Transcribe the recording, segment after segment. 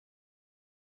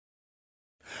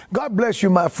God bless you,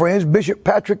 my friends. Bishop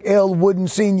Patrick L. Wooden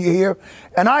Sr. here,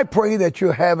 and I pray that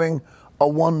you're having a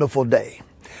wonderful day.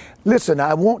 Listen,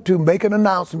 I want to make an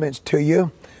announcement to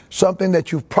you, something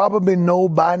that you probably know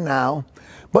by now,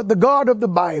 but the God of the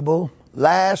Bible,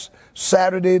 last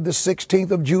Saturday, the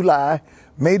 16th of July,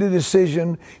 made a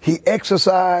decision. He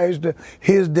exercised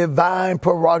his divine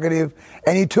prerogative,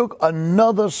 and he took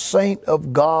another saint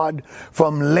of God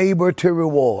from labor to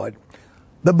reward.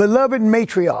 The beloved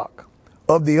matriarch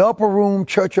of the Upper Room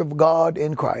Church of God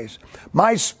in Christ,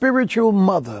 my spiritual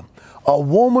mother, a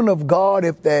woman of God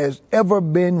if there's ever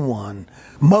been one,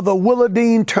 Mother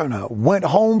Willardine Turner, went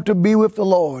home to be with the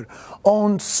Lord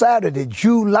on Saturday,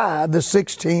 July the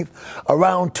 16th,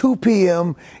 around 2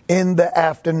 p.m. in the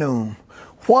afternoon.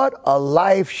 What a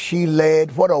life she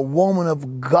led, what a woman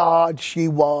of God she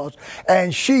was,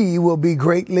 and she will be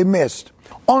greatly missed.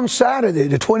 On Saturday,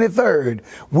 the 23rd,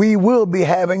 we will be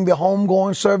having the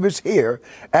homegoing service here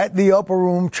at the Upper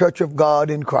Room Church of God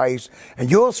in Christ. And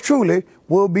yours truly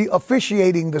will be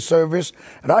officiating the service.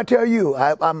 And I tell you,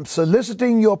 I'm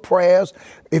soliciting your prayers.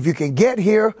 If you can get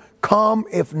here, come.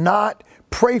 If not,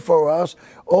 pray for us.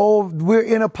 Oh, we're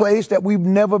in a place that we've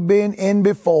never been in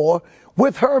before.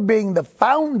 With her being the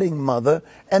founding mother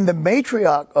and the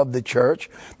matriarch of the church,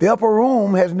 the Upper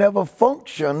Room has never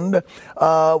functioned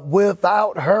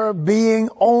without her being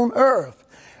on earth.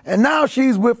 And now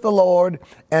she's with the Lord,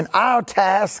 and our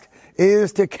task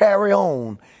is to carry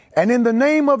on. And in the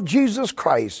name of Jesus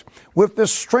Christ, with the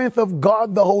strength of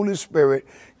God the Holy Spirit,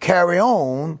 carry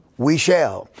on we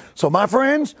shall. So, my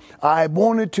friends, I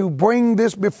wanted to bring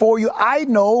this before you. I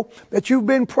know that you've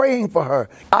been praying for her.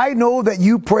 I know that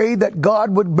you prayed that God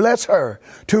would bless her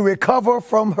to recover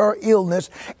from her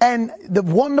illness. And the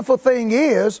wonderful thing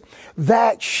is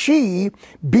that she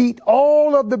beat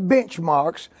all of the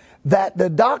benchmarks that the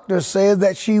doctor said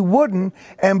that she wouldn't.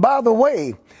 And by the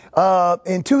way,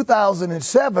 in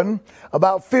 2007,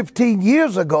 about 15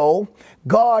 years ago,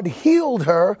 God healed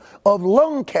her of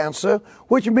lung cancer,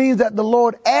 which means that the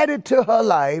Lord added to her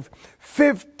life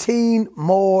 15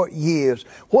 more years.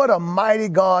 What a mighty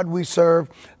God we serve.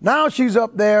 Now she's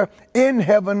up there in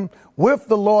heaven with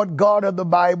the Lord God of the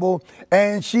Bible,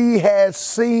 and she has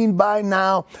seen by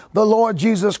now the Lord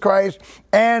Jesus Christ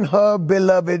and her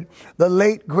beloved, the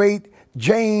late, great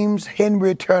James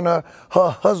Henry Turner,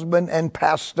 her husband and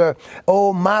pastor.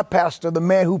 Oh, my pastor, the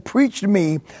man who preached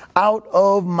me out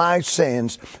of my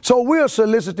sins. So we're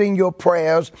soliciting your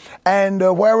prayers. And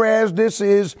whereas this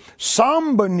is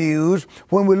somber news,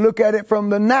 when we look at it from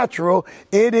the natural,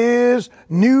 it is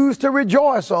news to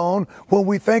rejoice on when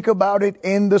we think about it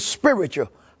in the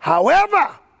spiritual.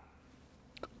 However,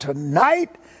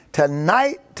 tonight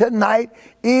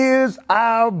is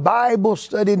our Bible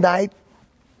study night.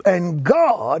 And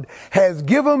God has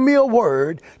given me a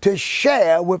word to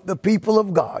share with the people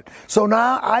of God. So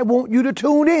now I want you to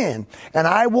tune in, and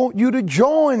I want you to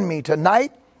join me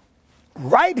tonight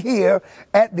right here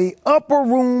at the Upper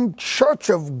Room Church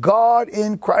of God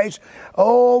in Christ.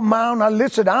 Oh, now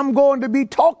listen, I'm going to be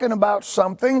talking about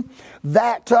something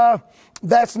that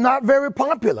that's not very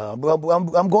popular.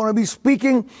 I'm going to be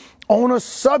speaking on a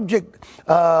subject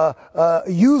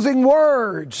using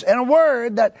words, and a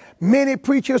word that many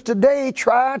preachers today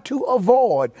try to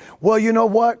avoid. Well, you know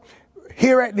what?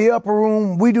 Here at the Upper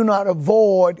Room, we do not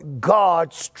avoid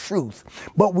God's truth,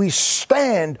 but we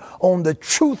stand on the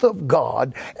truth of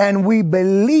God, and we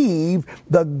believe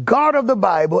the God of the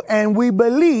Bible, and we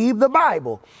believe the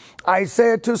Bible. I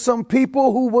said to some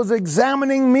people who was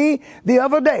examining me the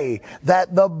other day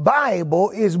that the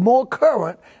Bible is more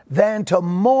current than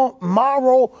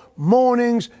tomorrow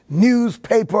morning's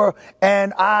newspaper,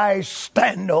 and I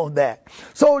stand on that.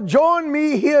 So join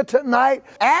me here tonight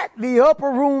at the Upper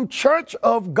Room Church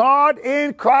of God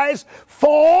in Christ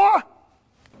for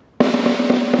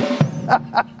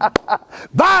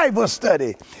Bible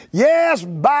study. Yes,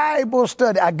 Bible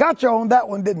study. I got you on that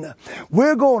one, didn't I?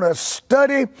 We're going to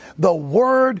study the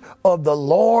word of the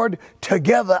Lord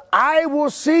together. I will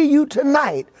see you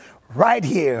tonight right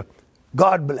here.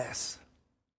 God bless.